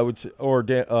Gable, I would say,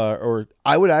 or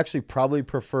I would actually probably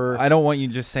prefer. I don't want you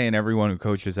just saying everyone who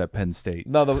coaches at Penn State.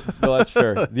 No, that's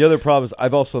fair. The other problem is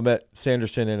I've also met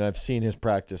Sanderson and I've seen his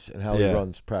practice and how he Yeah.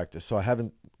 runs practice. So I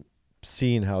haven't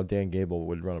seen how Dan Gable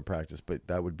would run a practice, but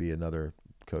that would be another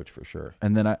coach for sure.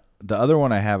 And then the other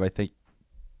one I have, I think,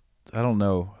 I don't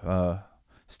know,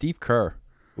 Steve Kerr.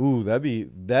 Ooh, that'd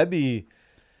be.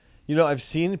 I've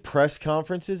seen press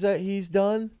conferences that he's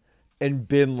done and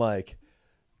been like,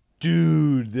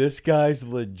 dude, this guy's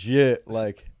legit.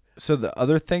 Like, So the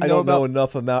other thing I though don't know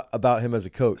about enough about him as a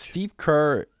coach. Steve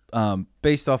Kerr,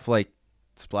 based off like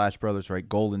Splash Brothers, right?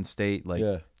 Golden State, like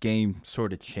Yeah. game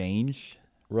sort of changed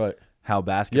Right. how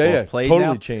basketball's Yeah, played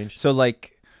totally now. changed. So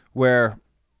like where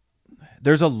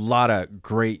there's a lot of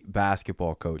great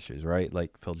basketball coaches, right?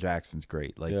 Like Phil Jackson's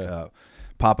great. Like Yeah.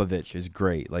 Popovich is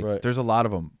great. Like Right. there's a lot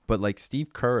of them. But like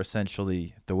Steve Kerr,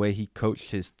 essentially, the way he coached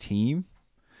his team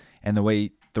and the way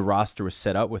the roster was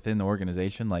set up within the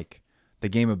organization, like the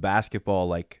game of basketball,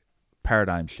 like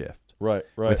paradigm shift Right.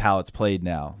 with how it's played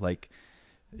now. Like,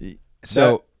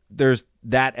 so there's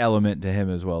that element to him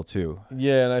as well too.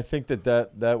 Yeah, and I think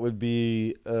that would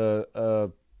be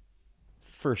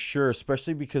for sure,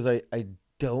 especially because I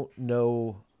don't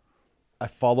know. I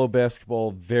follow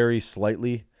basketball very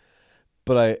slightly,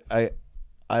 but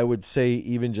I would say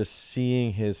even just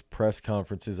seeing his press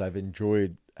conferences, I've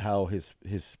enjoyed how his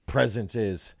presence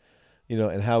is,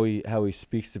 and how he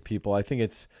speaks to people. I think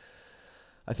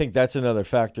that's another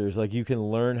factor, is like you can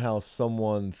learn how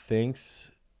someone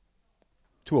thinks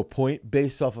to a point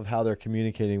based off of how they're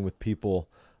communicating with people.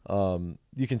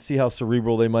 You can see how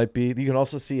cerebral they might be. You can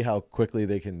also see how quickly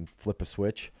they can flip a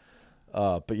switch.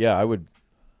 But yeah, I would.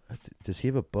 Does he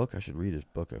have a book? I should read his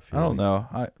book. I don't know.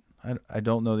 I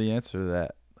don't know the answer to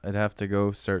that. I'd have to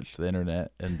go search the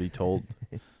internet and be told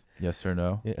yes or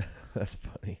no. Yeah, that's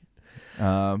funny.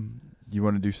 You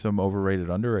want to do some overrated,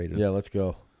 underrated? Yeah, let's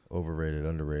go. Overrated,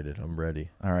 underrated. I'm ready.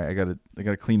 All right, I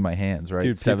gotta clean my hands. Right,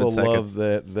 Dude, 7 people seconds.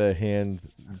 love the hand.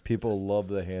 People love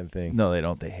the hand thing. No, they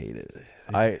don't. They hate it.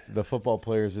 The football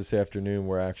players this afternoon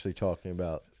were actually talking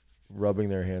about rubbing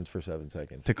their hands for 7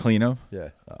 seconds. To clean them. Yeah.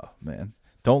 Oh man,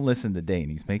 don't listen to Dane.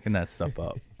 He's making that stuff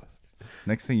up.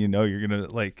 Next thing you know, you're gonna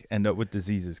like end up with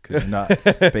diseases because you're not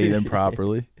bathing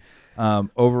properly.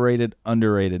 Overrated,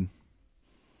 underrated.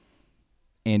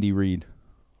 Andy Reid.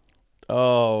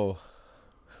 Oh.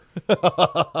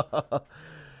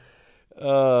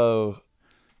 Oh.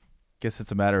 Guess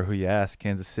it's a matter of who you ask.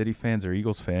 Kansas City fans or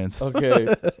Eagles fans.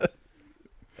 Okay.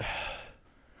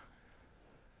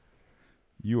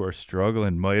 You are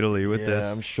struggling mightily with this.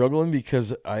 I'm struggling because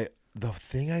the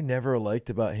thing I never liked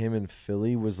about him in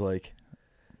Philly was like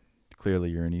Clearly,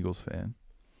 you're an Eagles fan.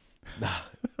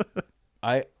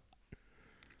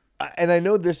 and I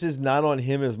know this is not on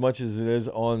him as much as it is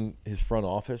on his front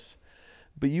office,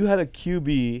 but you had a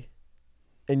QB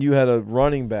and you had a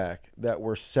running back that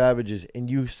were savages, and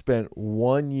you spent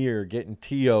 1 year getting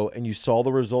TO, and you saw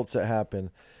the results that happened,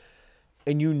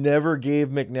 and you never gave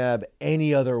McNabb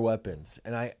any other weapons.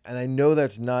 And I know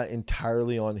that's not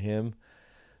entirely on him,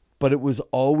 but it was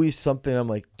always something I'm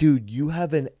like, dude, you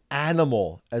have an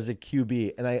animal as a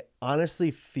QB. And I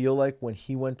honestly feel like when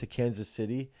he went to Kansas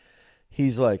City,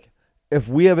 he's like, if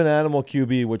we have an animal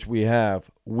QB, which we have,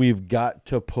 we've got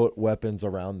to put weapons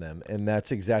around them. And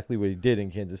that's exactly what he did in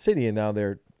Kansas City. And now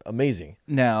they're amazing.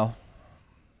 Now,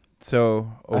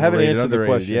 so I haven't overrated, answered the underrated.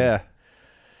 question. Yeah.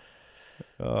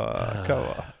 Come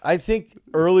on. I think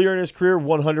earlier in his career,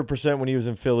 100% when he was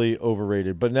in Philly,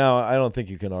 overrated. But now I don't think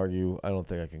you can argue. I don't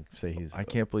think I can say he's. I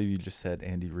can't believe you just said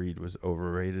Andy Reid was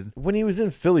overrated. When he was in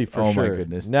Philly, for Oh, sure. my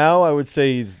goodness. Now I would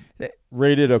say he's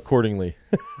rated accordingly.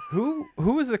 Who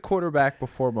was the quarterback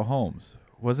before Mahomes?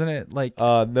 Wasn't it like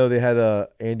No, they had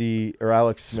Andy or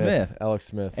Alex Smith. Smith. Alex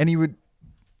Smith. and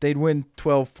they'd win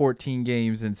 12, 14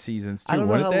 games in seasons too, I don't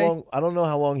know wouldn't how they? long. I don't know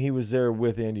how long he was there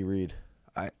with Andy Reid.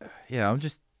 I'm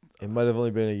just It might have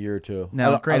only been a year or two.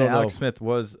 now. Granted, I don't Alex know. Smith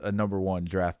was a number 1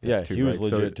 draft pick Yeah, too, he was right?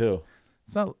 So legit too.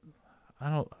 it's not.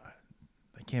 I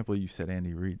can't believe you said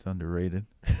Andy Reid's underrated.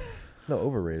 No,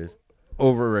 overrated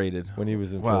Overrated. when he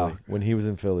was in Wow. Philly. When he was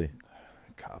in Philly,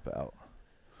 Cop out.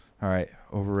 All right,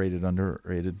 overrated,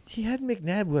 underrated. he had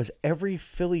McNabb, who has every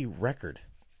Philly record.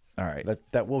 All right,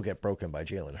 That will get broken by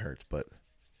Jalen Hurts, but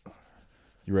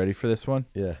you ready for this one?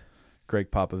 yeah.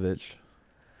 Greg Popovich.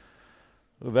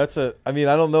 Well, I mean,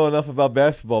 I don't know enough about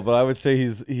basketball, but I would say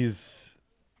he's.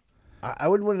 I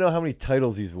would want to know how many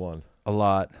titles he's won. A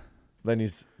lot. Then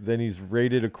he's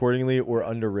rated accordingly or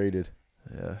underrated.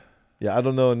 Yeah. Yeah, I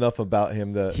don't know enough about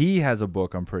him that. He has a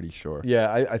book, I'm pretty sure.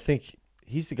 Yeah, I think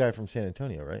he's the guy from San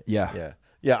Antonio, right? Yeah.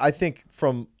 Yeah. I think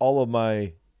from all of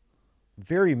my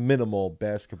very minimal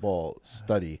basketball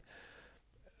study,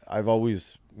 I've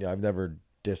never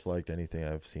disliked anything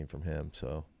I've seen from him. So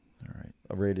All right.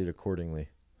 I rated accordingly.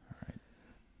 All right.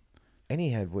 And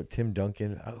he had Tim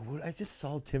Duncan. I just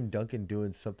saw Tim Duncan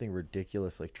doing something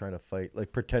ridiculous, like trying to fight,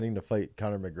 like pretending to fight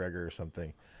Conor McGregor or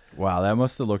something. Wow, that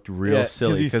must have looked real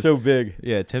silly. Because he's so big.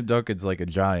 Yeah, Tim Duncan's like a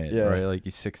giant, Yeah. right? Like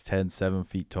he's 6'10", 7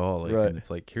 feet tall. Like, Right. And it's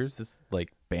like, here's this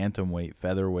like bantamweight,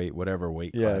 featherweight, whatever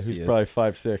weight Yeah, class he's he is. probably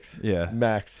 5'6". Yeah.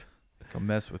 Max. Come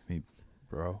mess with me,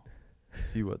 bro.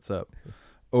 See what's up.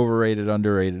 Overrated,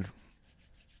 underrated.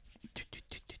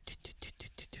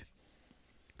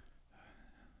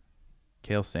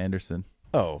 Cale Sanderson.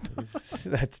 Oh,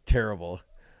 that's terrible.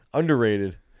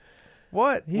 Underrated.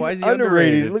 What? He's Why is he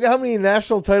underrated. Look at how many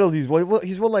national titles he's won. Well,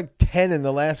 he's won like 10 in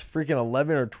the last freaking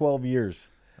 11 or 12 years.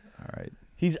 All right.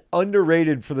 He's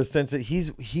underrated for the sense that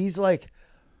he's like,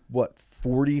 what,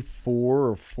 44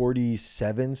 or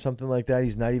 47, something like that.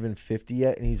 He's not even 50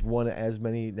 yet, and he's won as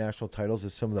many national titles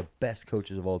as some of the best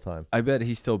coaches of all time. I bet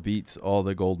he still beats all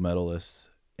the gold medalists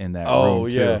in that Oh,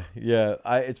 room, yeah, too. yeah.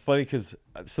 It's funny because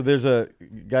so there's a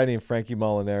guy named Frankie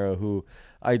Molinaro who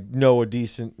I know a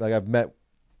decent, like I've met.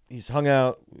 He's hung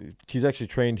out. He's actually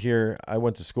trained here. I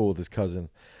went to school with his cousin,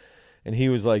 and he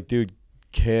was like, dude,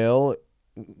 Cale,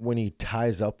 when he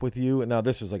ties up with you, and now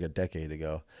this was like a decade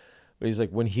ago, but he's like,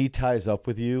 when he ties up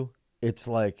with you, it's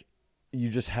like you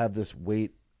just have this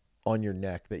weight on your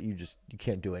neck that you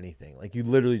can't do anything. Like you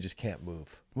literally just can't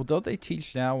move. Well, don't they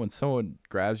teach now when someone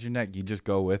grabs your neck, you just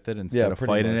go with it instead of pretty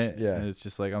fighting much, it? yeah. And it's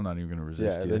just like, I'm not even going to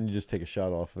resist Yeah, you. then you just take a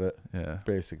shot off of it, Yeah.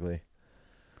 basically.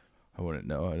 I wouldn't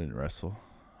know. I didn't wrestle.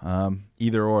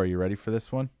 Either or. You ready for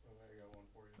this one?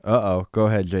 Uh-oh. Go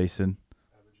ahead, Jason.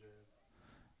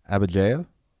 Abajayev?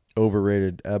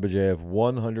 Overrated. Abajayev,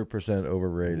 100%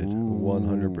 overrated. Ooh.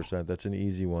 100%. That's an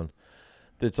easy one.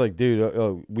 It's like,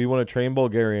 dude, we want to train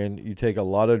Bulgarian. You take a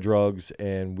lot of drugs,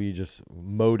 and we just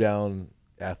mow down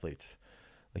athletes.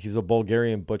 Like, he's a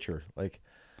Bulgarian butcher. Like,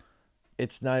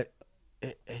 it's not –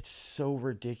 it's so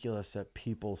ridiculous that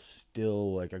people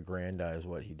still, like, aggrandize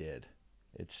what he did.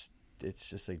 It's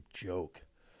just a joke.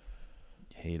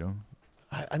 Hate him.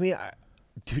 I mean,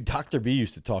 dude, Dr. B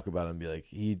used to talk about him and be like,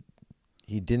 he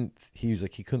was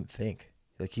like, he couldn't think.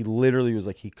 Like, he literally was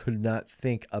like, he could not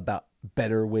think about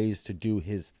better ways to do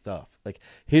his stuff. Like,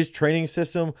 his training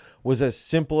system was as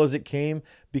simple as it came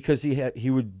because he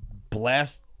would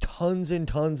blast tons and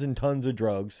tons and tons of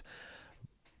drugs.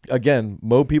 Again,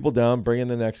 mow people down, bring in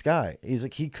the next guy. He's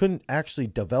like, he couldn't actually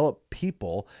develop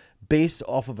people based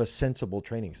off of a sensible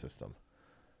training system.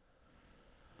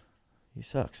 He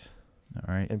sucks.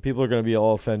 All right. And people are going to be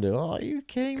all offended. Oh, are you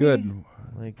kidding me? Good.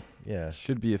 Like, yeah.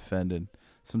 Should be offended.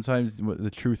 Sometimes the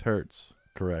truth hurts.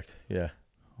 Correct. Yeah.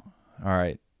 All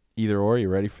right. Either or. You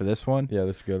ready for this one? Yeah,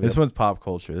 this is good. This one's pop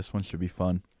culture. This one should be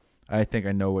fun. I think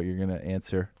I know what you're gonna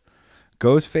answer.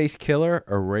 Ghostface Killer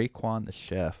or Raekwon the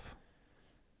Chef?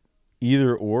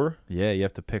 Either or. Yeah, you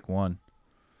have to pick one.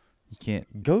 You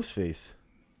can't. Ghostface.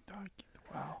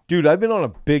 Wow. Dude, I've been on a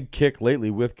big kick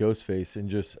lately with Ghostface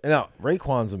and now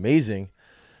Raekwon's amazing,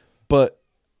 but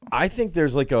I think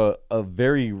there's like a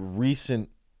very recent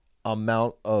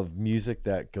amount of music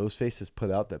that Ghostface has put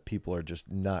out that people are just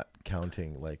not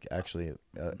counting, like actually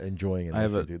enjoying and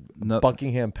listening to.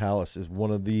 Buckingham Palace is one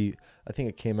of the, I think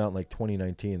it came out in like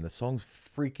 2019. The song's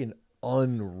freaking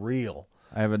unreal.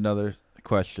 I have another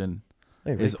question.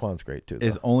 Hey, Raekwon's great too.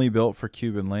 Is Only Built for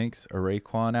Cuban Links a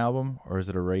Raekwon album, or is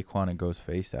it a Raekwon and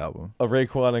Ghostface album? A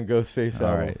Raekwon and Ghostface album.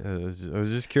 All right. I was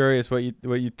just curious what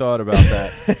you thought about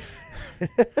that.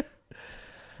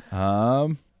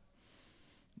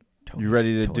 You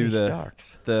ready to do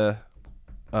the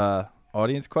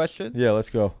audience questions? Yeah,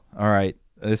 let's go. All right.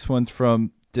 This one's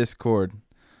from Discord.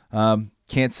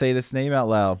 Can't say this name out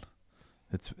loud.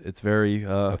 It's very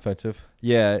offensive.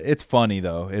 Yeah, it's funny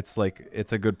though. It's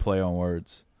a good play on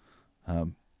words.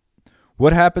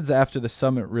 What happens after the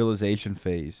summit realization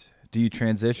phase? Do you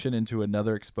transition into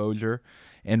another exposure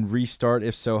and restart?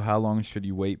 If so, how long should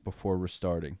you wait before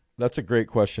restarting? That's a great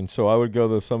question. So I would go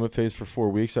the summit phase for 4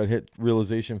 weeks. I'd hit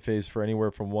realization phase for anywhere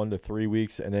from 1 to 3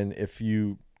 weeks. And then if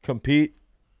you compete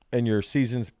and your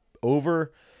season's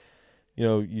over,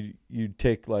 you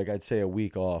take, like, I'd say a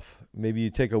week off. Maybe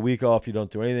you take a week off, you don't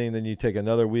do anything. Then you take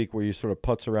another week where you sort of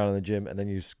putz around in the gym, and then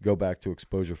you just go back to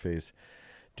exposure phase.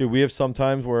 Dude, we have some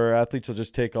times where athletes will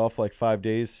just take off like 5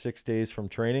 days, 6 days from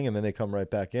training, and then they come right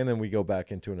back in, and we go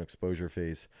back into an exposure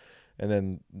phase. And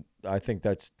then I think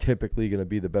that's typically going to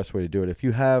be the best way to do it. If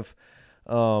you have,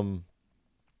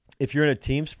 if you're in a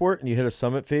team sport and you hit a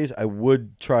summit phase, I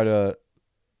would try to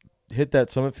hit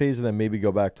that summit phase and then maybe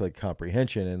go back to like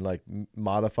comprehension and like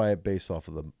modify it based off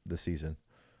of the season.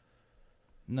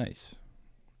 Nice.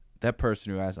 That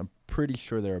person who asked, I'm pretty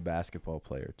sure they're a basketball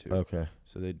player too. Okay.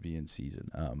 So they'd be in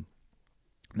season.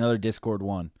 Another Discord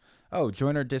one. Oh,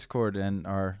 join our Discord and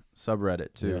our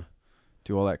subreddit too. Yeah.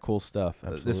 Do all that cool stuff.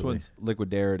 This one's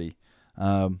Liquidarity.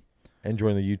 And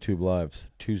join the YouTube lives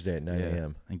Tuesday at 9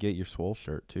 a.m. And get your Swole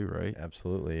shirt too, right?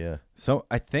 Absolutely, yeah. So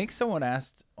I think someone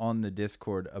asked on the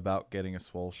Discord about getting a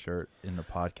Swole shirt in the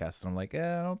podcast. And I'm like,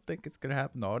 I don't think it's going to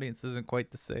happen. The audience isn't quite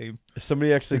the same.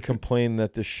 Somebody actually complained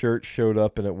that the shirt showed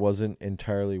up and it wasn't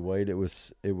entirely white. It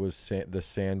was the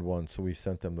sand one, so we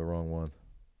sent them the wrong one.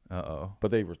 Uh-oh.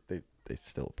 But they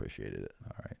still appreciated it.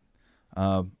 All right.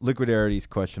 Liquidarity's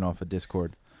question off of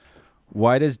Discord.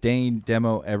 Why does Dane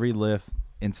demo every lift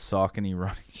in Saucony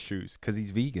running shoes? Because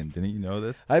he's vegan. Didn't you know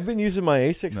this? I've been using my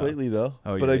Asics lately, though.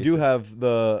 Oh, but I do have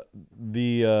the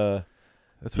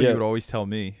that's what you would always tell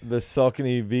me. The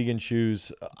Saucony vegan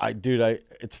shoes.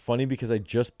 It's funny because I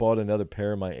just bought another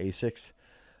pair of my Asics,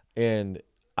 and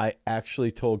I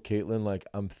actually told Caitlin, like,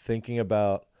 I'm thinking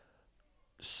about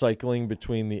cycling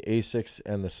between the Asics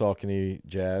and the Saucony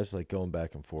Jazz, like going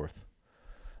back and forth.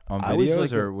 On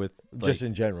videos or with just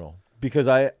in general, because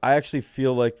I actually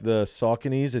feel like the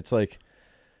Sauconys, it's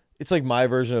like my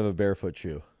version of a barefoot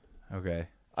shoe. Okay.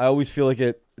 I always feel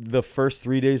like the first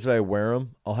 3 days that I wear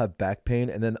them, I'll have back pain,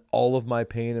 and then all of my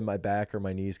pain in my back or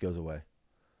my knees goes away.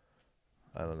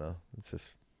 I don't know. It's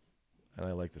just, and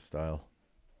I like the style.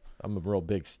 I'm a real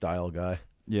big style guy.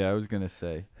 Yeah, I was gonna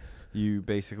say, you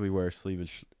basically wear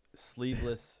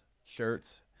sleeveless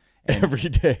shirts. Every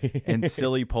day. And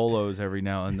silly polos every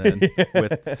now and then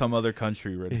with some other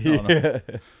country written on them.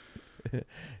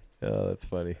 Oh, that's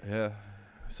funny. Yeah.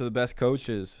 So the best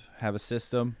coaches have a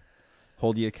system,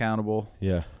 hold you accountable.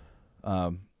 Yeah.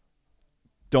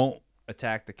 Don't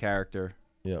attack the character.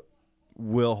 Yep.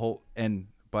 Will hold and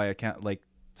by account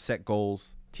set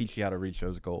goals, teach you how to reach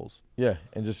those goals. Yeah,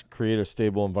 and just create a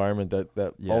stable environment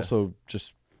that also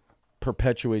just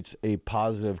perpetuates a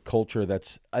positive culture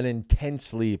that's an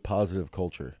intensely positive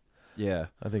culture. Yeah.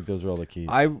 I think those are all the keys.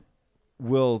 I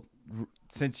will,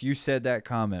 since you said that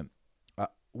comment,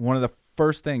 one of the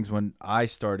first things when I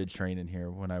started training here,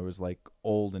 when I was like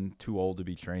old and too old to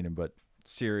be training, but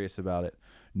serious about it,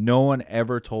 no one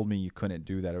ever told me you couldn't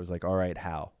do that. It was like, all right,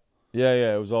 how?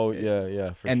 Yeah, it was all,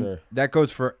 for and sure. That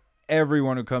goes for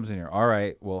everyone who comes in here. All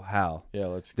right, well, how? Yeah,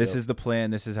 let's go. This is the plan.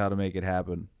 This is how to make it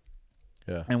happen.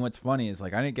 Yeah. And what's funny is,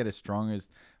 like, I didn't get as strong as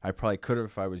I probably could have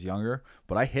if I was younger,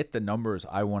 but I hit the numbers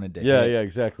I wanted to hit. Yeah,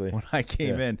 exactly. When I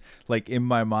came in, like, in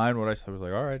my mind, what I said was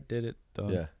like, all right, did it,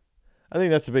 done. Yeah. I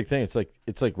think that's the big thing. It's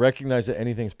like recognize that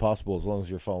anything's possible as long as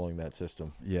you're following that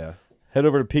system. Yeah. Head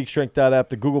over to peakstrength.app,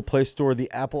 the Google Play Store,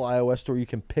 the Apple iOS Store. You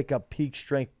can pick up Peak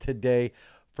Strength today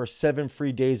for 7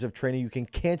 free days of training. You can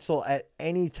cancel at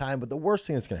any time, but the worst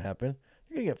thing that's going to happen,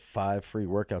 You're going to get 5 free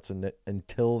workouts. And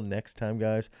until next time,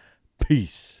 guys,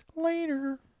 peace.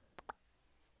 Later.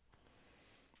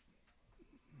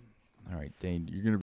 All right, Dane, you're going to